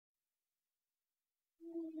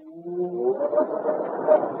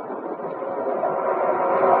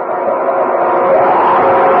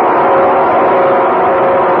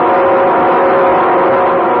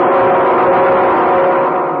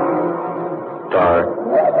Dark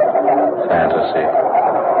fantasy.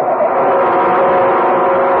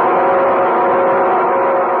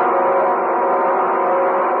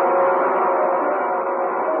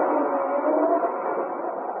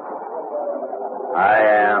 I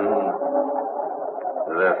am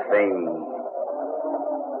the thing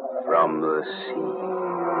from the sea.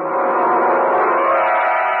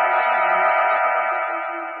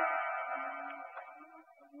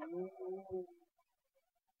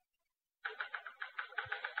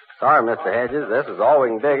 Sorry, Mr. Hedges. This is all we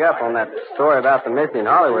can dig up on that story about the missing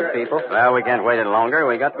Hollywood people. Well, we can't wait any longer.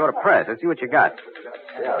 We got to go to press. Let's see what you got.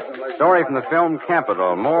 Story from the film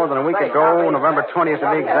Capital. More than a week ago, November 20th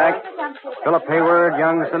to be exact, Philip Hayward,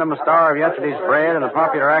 young cinema star of Yesterday's Bread, and the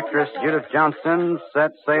popular actress Judith Johnson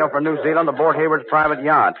set sail for New Zealand aboard Hayward's private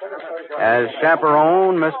yacht. As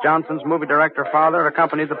chaperone, Miss Johnson's movie director father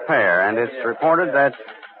accompanied the pair, and it's reported that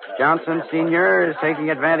Johnson Sr. is taking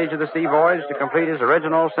advantage of the sea voyage to complete his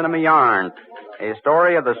original cinema yarn, a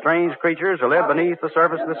story of the strange creatures who live beneath the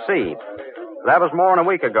surface of the sea. That was more than a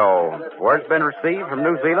week ago. Word's been received from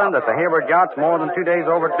New Zealand that the Hayward yacht's more than 2 days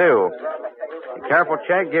overdue. A careful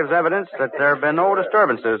check gives evidence that there have been no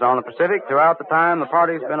disturbances on the Pacific throughout the time the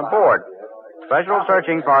party's been aboard. Special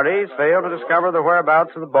searching parties failed to discover the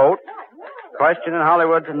whereabouts of the boat. Question in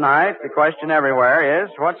Hollywood tonight, the question everywhere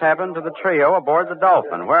is, what's happened to the trio aboard the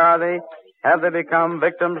Dolphin? Where are they? Have they become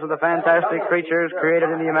victims of the fantastic creatures created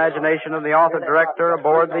in the imagination of the author-director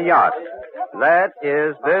aboard the yacht? That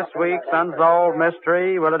is this week's Unsolved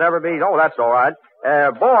Mystery. Will it ever be? Oh, that's all right.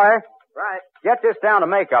 Boy. Right. Get this down to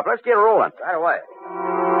makeup. Let's get rolling. Right away.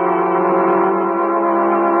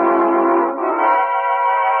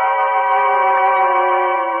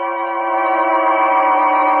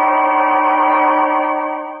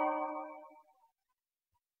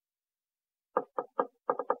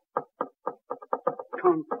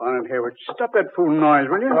 Confounded Hayward. Stop that fool noise,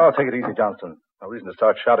 will you? Oh, take it easy, Johnson. No reason to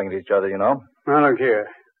start shouting at each other, you know. Now, look here.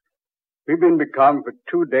 We've been becalmed for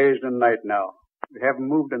 2 days and a night now. We haven't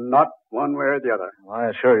moved a knot one way or the other. Well, I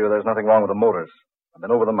assure you there's nothing wrong with the motors. I've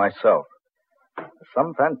been over them myself. For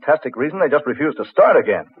some fantastic reason, they just refuse to start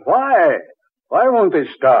again. Why? Why won't they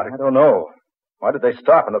start? I don't know. Why did they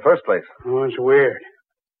stop in the first place? Oh, it's weird.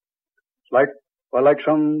 It's like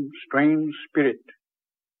some strange spirit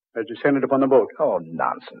has descended upon the boat. Oh,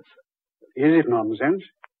 nonsense. Is it nonsense?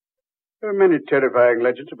 There are many terrifying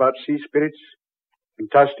legends about sea spirits,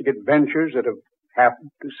 fantastic adventures that have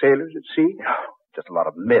happened to sailors at sea. Just a lot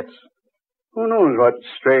of myths. Who knows what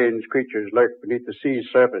strange creatures lurk beneath the sea's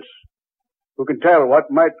surface? Who can tell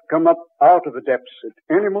what might come up out of the depths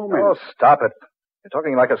at any moment? Oh, stop it. You're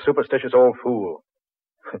talking like a superstitious old fool.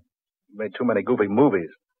 You made too many goofy movies.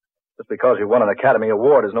 Just because you won an Academy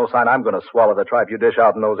Award is no sign I'm going to swallow the tripe you dish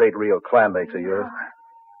out in those 8 real clam bakes of yours.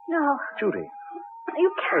 No. Judy.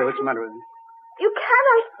 You can't. Hey, what's the matter with you? You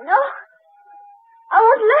can't. No. I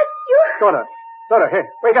won't let you. Daughter, hey,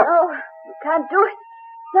 wake up. No, you can't do it.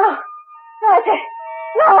 No. No, I say.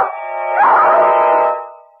 No. No.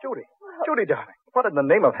 Judy, darling. What in the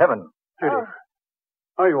name of heaven? Judy,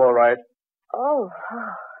 are you all right? Oh.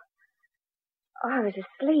 I was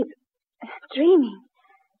asleep, dreaming.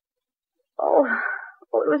 Oh,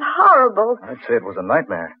 it was horrible. I'd say it was a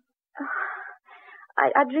nightmare.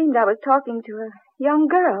 I dreamed I was talking to a young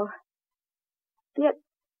girl. Yet,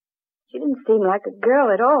 she didn't seem like a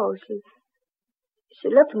girl at all. She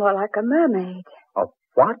looked more like a mermaid. A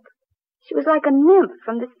what? She was like a nymph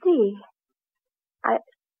from the sea.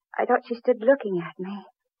 I thought she stood looking at me.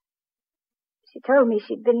 She told me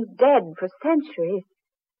she'd been dead for centuries,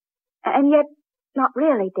 and yet not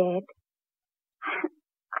really dead.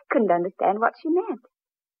 I couldn't understand what she meant.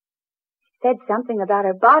 She said something about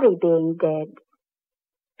her body being dead,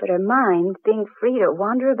 but her mind being free to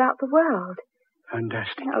wander about the world.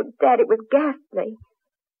 Fantastic. Oh, Dad, it was ghastly.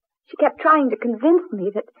 She kept trying to convince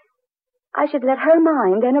me that I should let her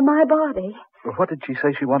mind enter my body. Well, what did she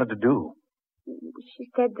say she wanted to do? She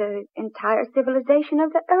said the entire civilization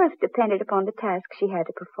of the earth depended upon the task she had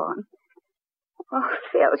to perform. Oh,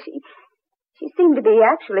 Phil, she seemed to be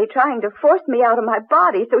actually trying to force me out of my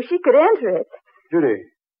body so she could enter it. Judy,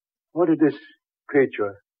 what did this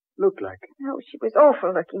creature look like? Oh, she was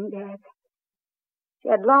awful looking, Dad. She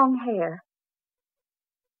had long hair,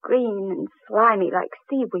 green and slimy like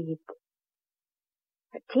seaweed.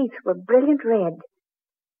 Her teeth were brilliant red.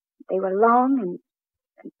 They were long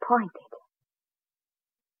and pointed.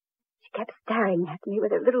 She kept staring at me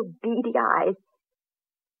with her little beady eyes.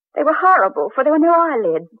 They were horrible, for there were no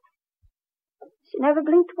eyelids. She never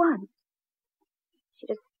blinked once. She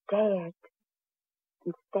just stared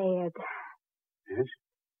and stared. Yes?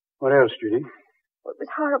 What else, Judy? It was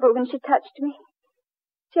horrible when she touched me.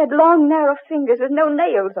 She had long, narrow fingers with no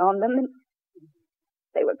nails on them, and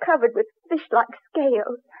they were covered with fish-like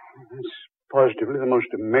scales. That's positively the most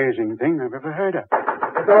amazing thing I've ever heard of.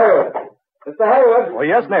 Mr. Hayward! Mr. Hayward! Oh,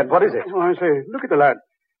 yes, Ned. What is it? Oh, I say, look at the lad.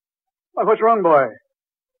 Why, what's wrong, boy?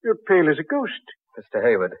 You're pale as a ghost. Mr.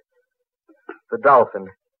 Hayward, the Dolphin.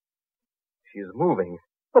 She's moving.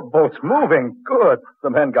 The boat's moving. Good. The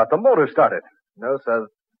men got the motor started. No, sir.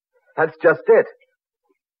 That's just it.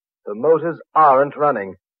 The motors aren't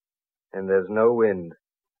running, and there's no wind.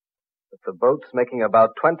 But the boat's making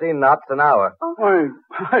about 20 knots an hour. Oh.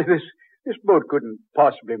 Why, this boat couldn't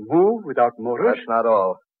possibly move without motors. That's not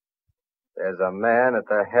all. There's a man at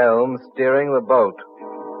the helm steering the boat.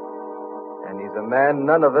 And he's a man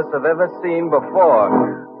none of us have ever seen before.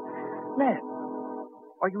 Ned,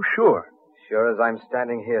 are you sure? Sure as I'm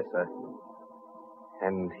standing here, sir.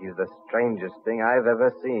 And he's the strangest thing I've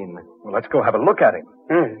ever seen. Well, let's go have a look at him.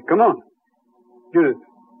 Hey, come on. Judith,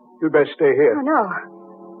 you'd best stay here. Oh, no.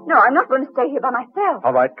 No, I'm not going to stay here by myself.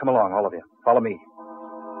 All right, come along, all of you. Follow me.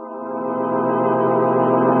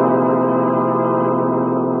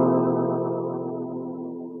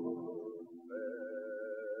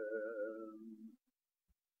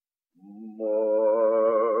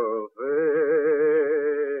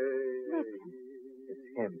 It's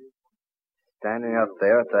him. Standing up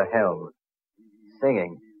there at the helm.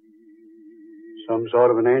 Singing. Some sort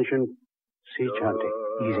of an ancient sea chanty.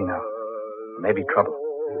 Easy now. Maybe trouble.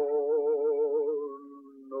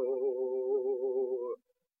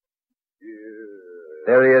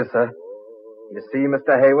 There he is, sir. You see,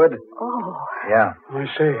 Mr. Hayward? Oh. Yeah. I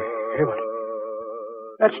say, Hayward,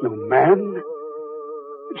 that's no man.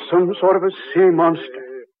 It's some sort of a sea monster.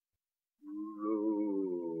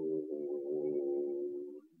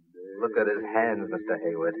 Look at his hands, Mr.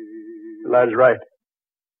 Hayward. The lad's right.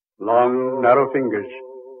 Long, narrow fingers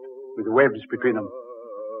with webs between them.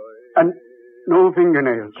 And no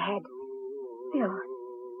fingernails. Dad,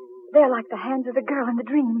 they're like the hands of the girl in the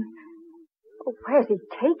dream. Oh, where's he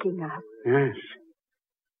taking us? Yes.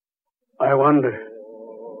 I wonder.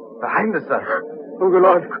 Behind us, sir. Oh, good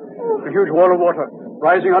Lord. A huge wall of water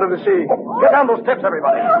rising out of the sea. Get down those steps,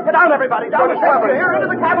 everybody. Get down, everybody. Down the steps. Here, into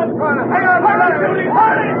the cabin. Hang on, Judy.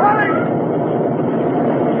 Hurry!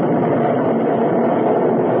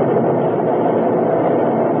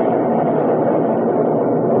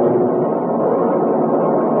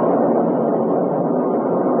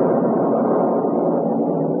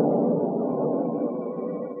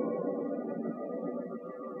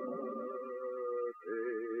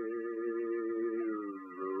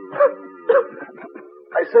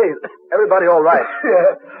 I say, everybody all right?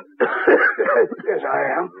 Yes, I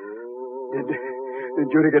am. Did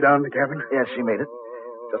Judy get down in the cabin? Yes, she made it.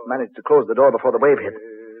 Just managed to close the door before the wave hit.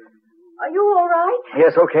 Are you all right?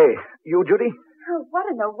 Yes, okay. You, Judy? Oh, what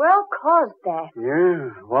in the world caused that?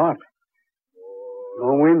 Yeah, what?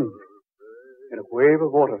 No wind. And a wave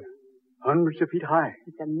of water, hundreds of feet high.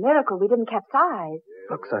 It's a miracle we didn't capsize.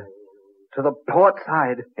 Look, sir. To the port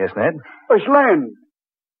side. Yes, Ned? It's land.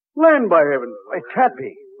 Land, by heaven. It can't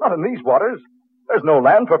be. Not in these waters. There's no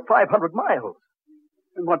land for 500 miles.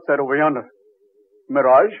 And what's that over yonder?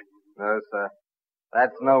 Mirage? No, sir.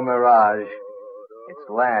 That's no mirage. It's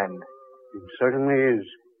land. It certainly is.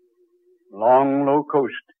 Long, low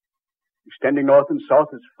coast. Extending north and south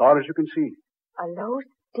as far as you can see. A low,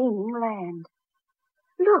 steaming land.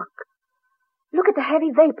 Look. Look at the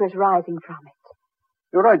heavy vapors rising from it.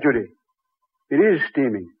 You're right, Judy. It is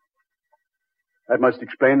steaming. That must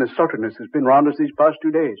explain the sultriness that's been round us these past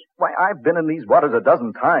 2 days. Why, I've been in these waters a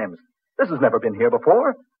dozen times. This has never been here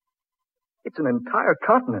before. It's an entire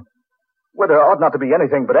continent, where there ought not to be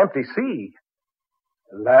anything but empty sea.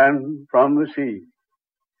 Land from the sea.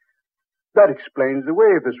 That explains the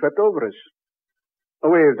wave that swept over us. A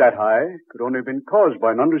wave that high could only have been caused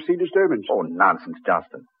by an undersea disturbance. Oh, nonsense,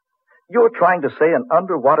 Johnston. You're trying to say an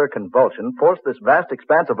underwater convulsion forced this vast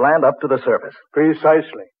expanse of land up to the surface.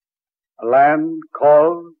 Precisely. A land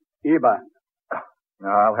called Iban.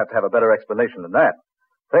 Now, I'll have to have a better explanation than that.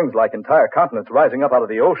 Things like entire continents rising up out of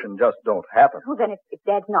the ocean just don't happen. Well, then, if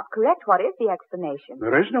Dad's not correct, what is the explanation?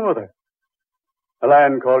 There is no other. A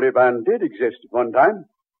land called Iban did exist at one time,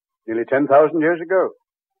 nearly 10,000 years ago.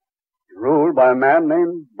 Ruled by a man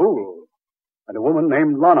named Bool and a woman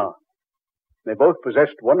named Lana. They both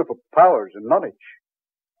possessed wonderful powers and knowledge.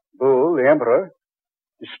 Bool, the emperor,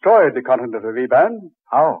 destroyed the continent of Iban.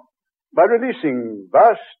 How? By releasing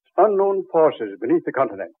vast, unknown forces beneath the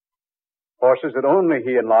continent. Forces that only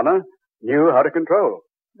he and Lana knew how to control.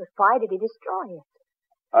 But why did he destroy it?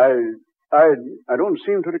 I don't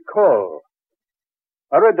seem to recall.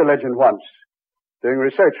 I read the legend once, doing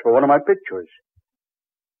research for one of my pictures.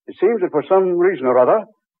 It seems that for some reason or other,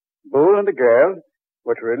 Bull and the girl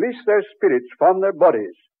were to release their spirits from their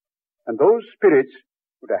bodies, and those spirits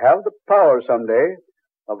were to have the power someday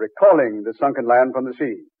of recalling the sunken land from the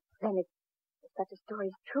sea. Then if such a story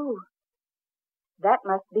is true, that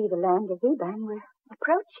must be the land of Eban we're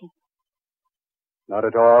approaching. Not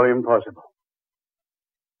at all impossible.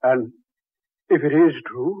 And if it is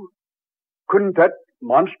true, couldn't that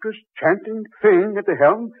monstrous chanting thing at the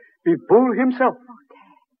helm be Bull himself,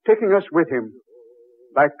 taking us with him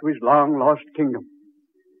back to his long-lost kingdom?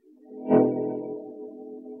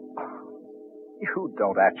 You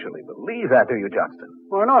don't actually believe that, do you, Johnston?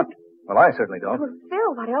 Why not? Well, I certainly don't. Well,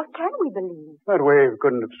 Phil, what else can we believe? That wave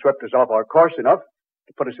couldn't have swept us off our course enough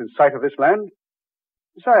to put us in sight of this land.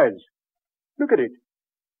 Besides, look at it.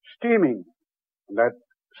 Steaming. And that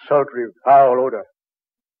sultry, foul odor.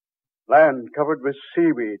 Land covered with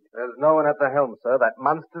seaweed. There's no one at the helm, sir. That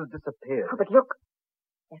monster's disappeared. Oh, but look.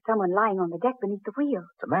 There's someone lying on the deck beneath the wheel.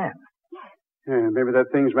 It's a man. Yeah, maybe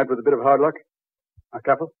that thing's met with a bit of hard luck. Now,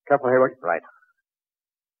 careful, Hayward. Right.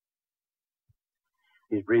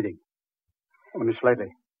 He's breathing. Only slightly.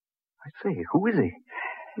 I see. Who is he?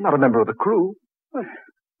 Not a member of the crew.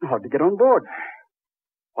 How'd he get on board?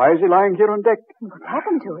 Why is he lying here on deck? What's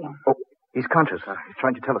happened to him? Oh, he's conscious. He's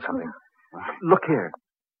trying to tell us something. Look here.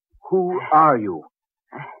 Who are you?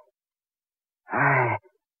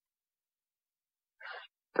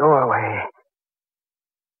 Stowaway.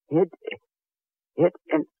 Hid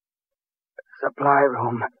in supply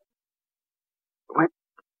room. Went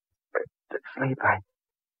to sleep. I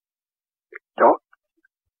don't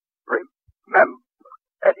remember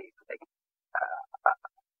anything.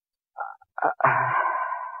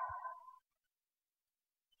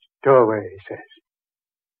 Stowaway, he says.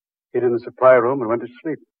 Hid in the supply room and went to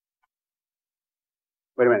sleep.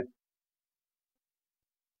 Wait a minute.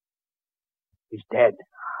 He's dead.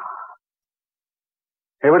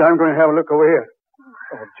 Hayward, I'm going to have a look over here.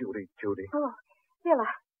 Oh, Judy. Oh, Phil,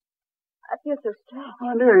 I feel so strange.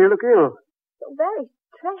 Oh, dear, you look ill. So very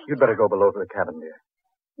strange. You'd better go below to the cabin, dear.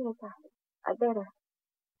 Yes, I'd better.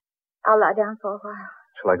 I'll lie down for a while.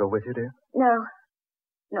 Shall I go with you, dear? No,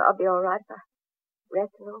 I'll be all right if I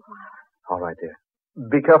rest a little while. All right, dear.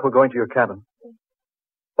 Be careful going to your cabin.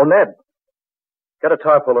 Oh, Ned. Get a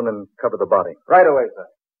tarpaulin and cover the body. Right away, sir.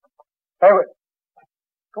 Hayward,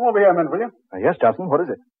 come over here a minute, will you? Yes, Johnson. What is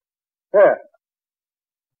it? Here.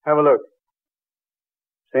 Have a look.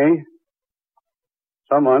 See?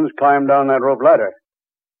 Someone's climbed down that rope ladder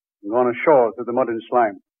and gone ashore through the mud and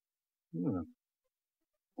slime.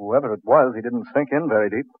 Whoever it was, he didn't sink in very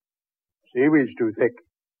deep. Seaweed's too thick.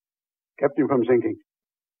 Kept him from sinking.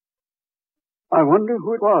 I wonder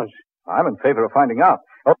who it was. I'm in favor of finding out.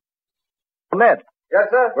 Oh, Ned. Yes,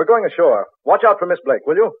 sir? We're going ashore. Watch out for Miss Blake,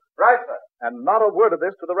 will you? Right, sir. And not a word of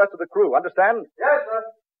this to the rest of the crew. Understand? Yes, sir.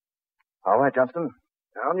 All right, Johnston.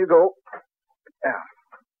 Down you go. Yeah.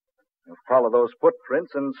 We'll follow those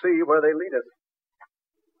footprints and see where they lead us.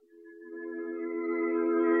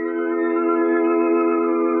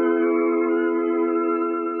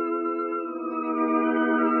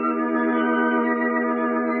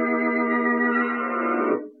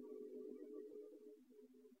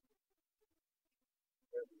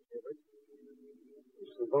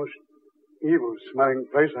 It's the most evil-smelling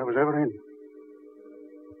place I was ever in.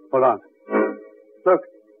 Hold on. Look.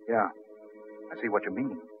 Yeah. I see what you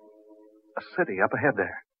mean. A city up ahead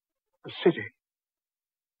there. A city.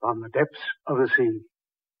 On the depths of the sea.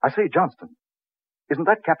 I see, Johnston. Isn't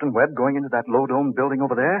that Captain Webb going into that low-dome building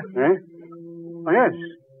over there? Eh? Oh, yes.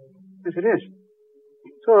 Yes, it is.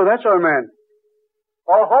 So that's our man.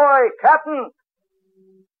 Ahoy, Captain!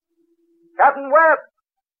 Captain Webb!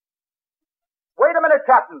 Wait a minute,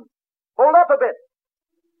 Captain. Hold up a bit.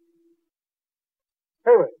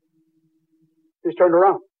 Hayward. He's turned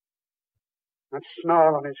around. That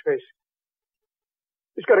snarl on his face.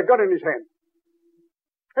 He's got a gun in his hand.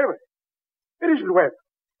 Hayward. It isn't Webb.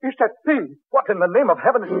 It's that thing. What in the name of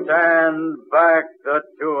heaven is... Stand back, the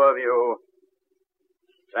two of you.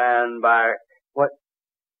 Stand back. What?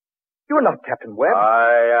 You're not Captain Webb.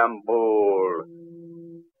 I am Bull,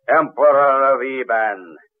 Emperor of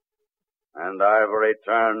Eban, and I've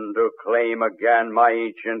returned to claim again my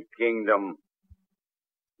ancient kingdom.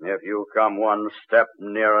 If you come one step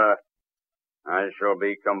nearer, I shall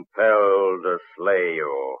be compelled to slay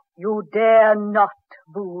you. You dare not,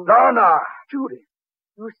 Bull. Lana! Judy!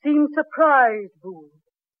 You seem surprised, Bull.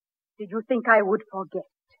 Did you think I would forget?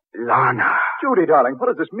 Lana. Judy, darling, what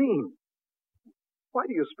does this mean? Why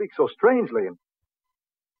do you speak so strangely? And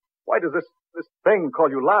why does this thing call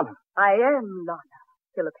you Lana? I am Lana,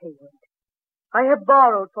 Philip Hayward. I have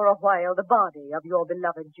borrowed for a while the body of your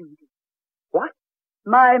beloved Judy. What?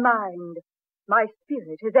 My mind, my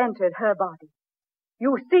spirit has entered her body.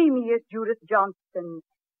 You see me as Judith Johnson,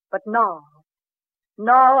 but now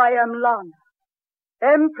I am Lana,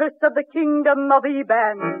 Empress of the Kingdom of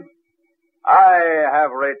Eban. I have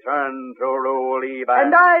returned to rule Eban.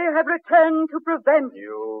 And I have returned to prevent.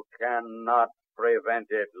 You cannot prevent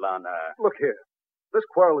it, Lana. Look here. This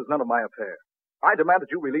quarrel is none of my affair. I demand that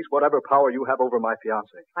you release whatever power you have over my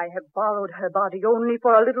fiancée. I have borrowed her body only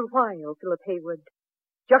for a little while, Philip Hayward.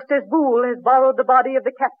 Just as Boole has borrowed the body of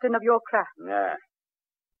the captain of your craft. Yeah.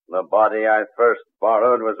 The body I first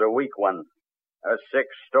borrowed was a weak one, a sick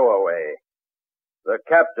stowaway. The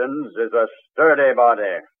captain's is a sturdy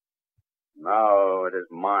body. Now it is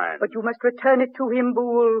mine. But you must return it to him,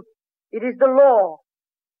 Boole. It is the law.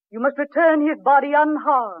 You must return his body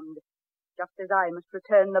unharmed, just as I must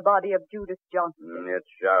return the body of Judith Johnson. It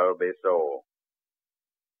shall be so.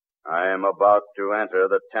 I am about to enter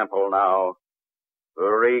the temple now to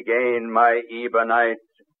regain my Ebonite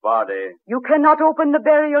body. You cannot open the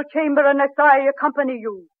burial chamber unless I accompany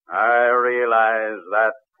you. I realize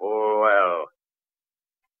that full well.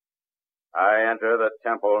 I enter the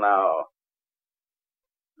temple now.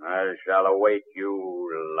 I shall await you,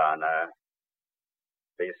 Lana,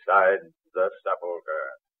 beside the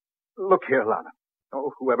sepulchre. Look here, Lana.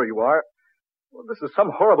 Oh, whoever you are. Well, this is some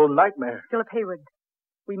horrible nightmare. Philip Hayward,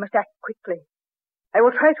 we must act quickly. I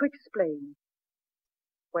will try to explain.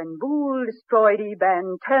 When Boole destroyed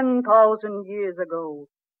Eban 10,000 years ago,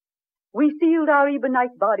 we sealed our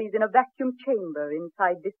Ebonite bodies in a vacuum chamber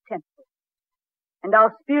inside this temple. And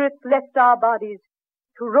our spirits left our bodies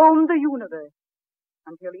to roam the universe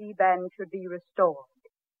until Eban should be restored.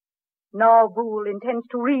 Now Boole intends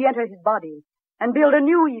to re-enter his body and build a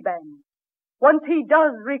new Eban. Once he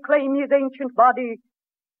does reclaim his ancient body,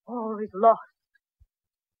 all is lost.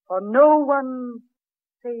 For no one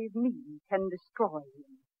save me can destroy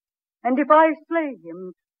him. And if I slay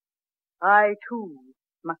him, I too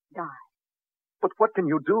must die. But what can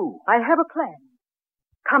you do? I have a plan.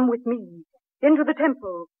 Come with me into the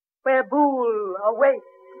temple where Boole awaits.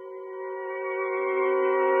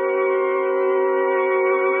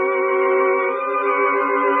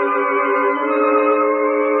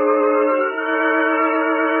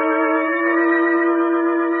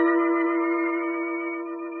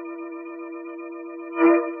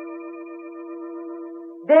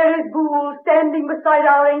 There is Boole standing beside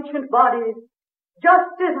our ancient bodies,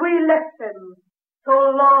 just as we left them so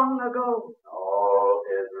long ago. All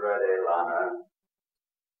is ready, Lana.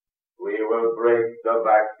 We will break the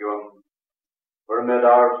vacuum, permit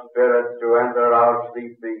our spirits to enter our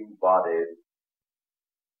sleeping bodies.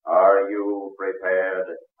 Are you prepared?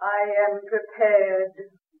 I am prepared,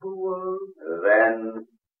 Boole. Then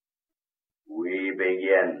we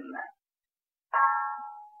begin.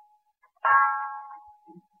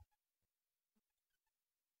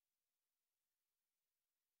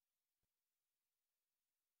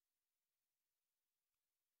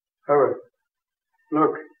 Howard,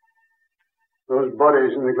 look. Those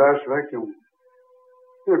bodies in the glass vacuum.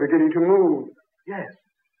 They're beginning to move. Yes.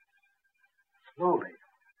 Slowly.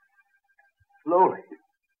 Slowly.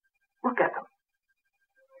 Look at them.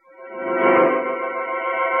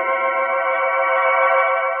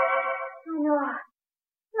 No.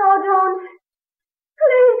 No, don't.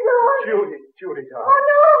 Please, Lord. Judy, darling. Oh,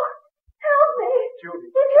 no. Help me. Judy.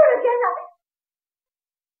 He's here again.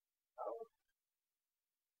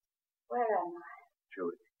 Where am I?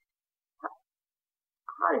 Judy.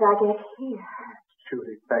 How did I get here?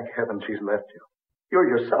 Judy, thank heaven she's left you. You're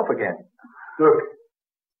yourself again. Look.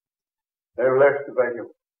 They've left the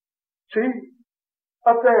vacuum. See?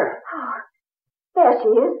 Up there. Oh, there she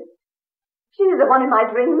is. She's the one in my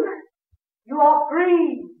dream. You are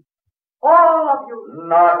free, all of you.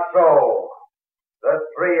 Not so. The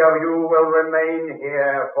three of you will remain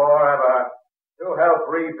here forever to help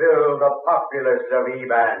rebuild the populace of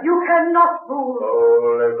Eban. You cannot, Boole.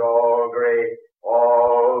 Boole is all great,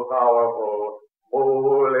 all powerful.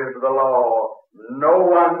 Boole is the law. No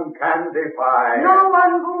one can defy. No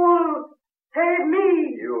one, Boole. Save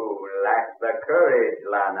me. You lack the courage,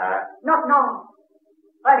 Lana. Not now.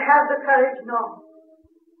 I have the courage now.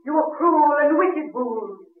 You are cruel and wicked,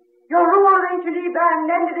 Boole. Your rule of ancient Eban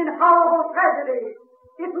ended in horrible tragedy.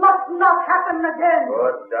 It must not happen again.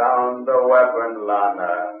 Put down the weapon,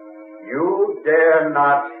 Lana. You dare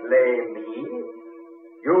not slay me.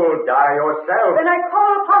 You'll die yourself. Then I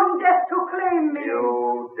call upon death to claim me.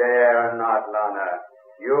 You not, Lana.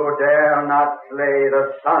 You dare not slay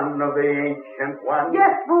the son of the Ancient One.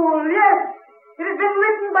 Yes, fool, yes. It has been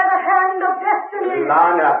written by the hand of destiny.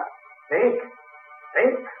 Lana, think.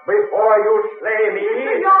 Think before you slay me.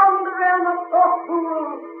 It's beyond the realm of thought, fool.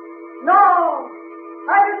 No,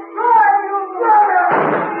 I destroy you.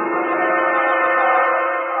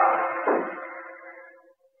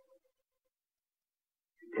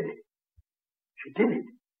 She did it.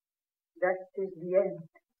 That is the end.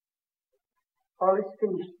 All is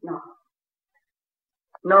finished now.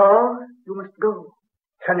 No, you must go.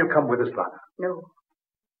 Can you come with us, Lana? No,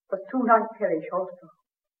 for soon I perish also.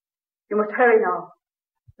 You must hurry now.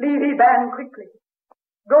 Leave Eban quickly.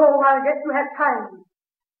 Go while yet you have time.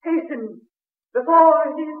 Hasten before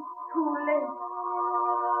it is too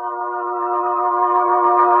late.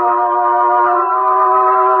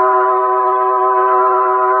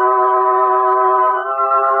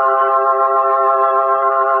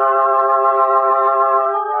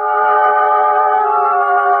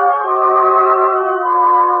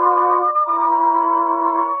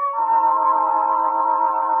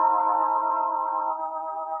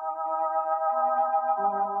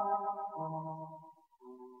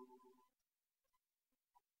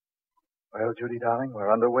 Well, Judy, darling,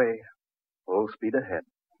 we're underway. Full speed ahead.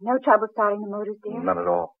 No trouble starting the motors, dear? None at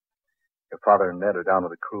all. Your father and Ned are down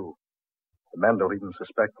with the crew. The men don't even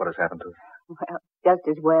suspect what has happened to them. Well, just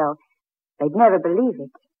as well. They'd never believe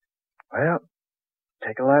it. Well,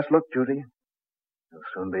 take a last look, Judy. You'll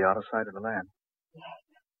soon be out of sight of the land. Yes.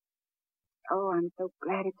 Oh, I'm so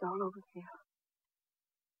glad it's all over, Phil.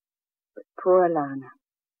 But poor Alana.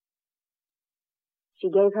 She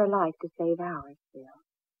gave her life to save ours, Phil.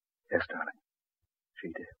 Yes, darling. She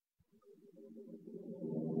did.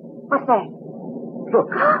 What's that? Look.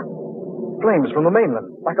 Flames from the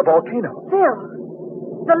mainland, like a volcano. Phil,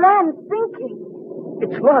 the land's sinking.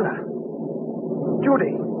 It's Lana.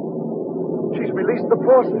 Judy. She's released the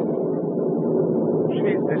forces.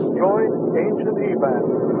 She's destroyed ancient Eban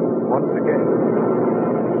once again.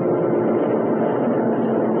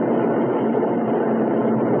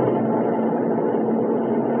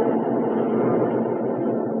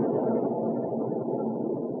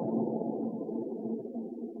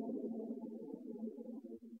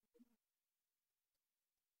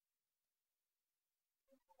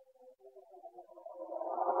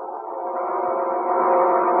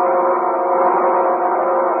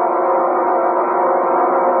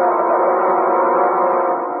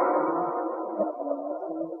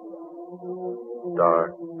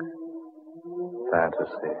 Dark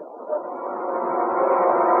fantasy.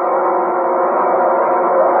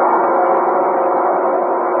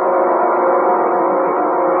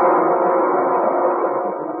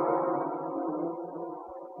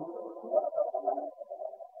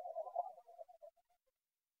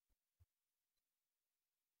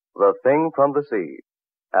 The Thing from the Sea,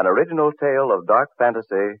 an original tale of dark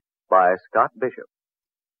fantasy by Scott Bishop.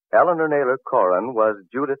 Eleanor Naylor Corrin was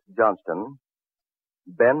Judith Johnston.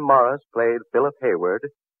 Ben Morris played Philip Hayward.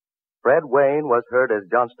 Fred Wayne was heard as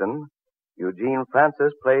Johnston. Eugene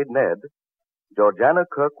Francis played Ned. Georgiana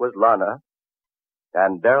Cook was Lana.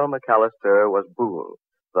 And Darrell McAllister was Boole,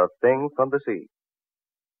 the Thing from the Sea.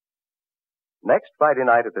 Next Friday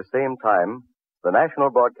night at the same time, the National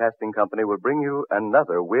Broadcasting Company will bring you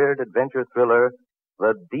another weird adventure thriller,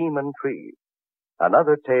 The Demon Tree,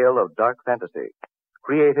 another tale of dark fantasy,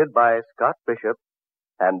 created by Scott Bishop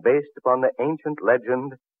and based upon the ancient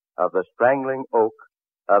legend of the strangling oak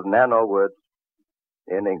of Nano Woods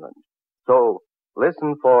in England. So,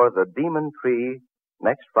 listen for The Demon Tree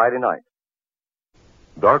next Friday night.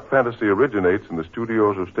 Dark fantasy originates in the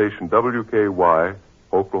studios of station WKY,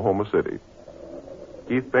 Oklahoma City.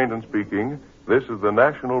 Keith Bainton speaking. This is the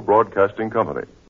National Broadcasting Company.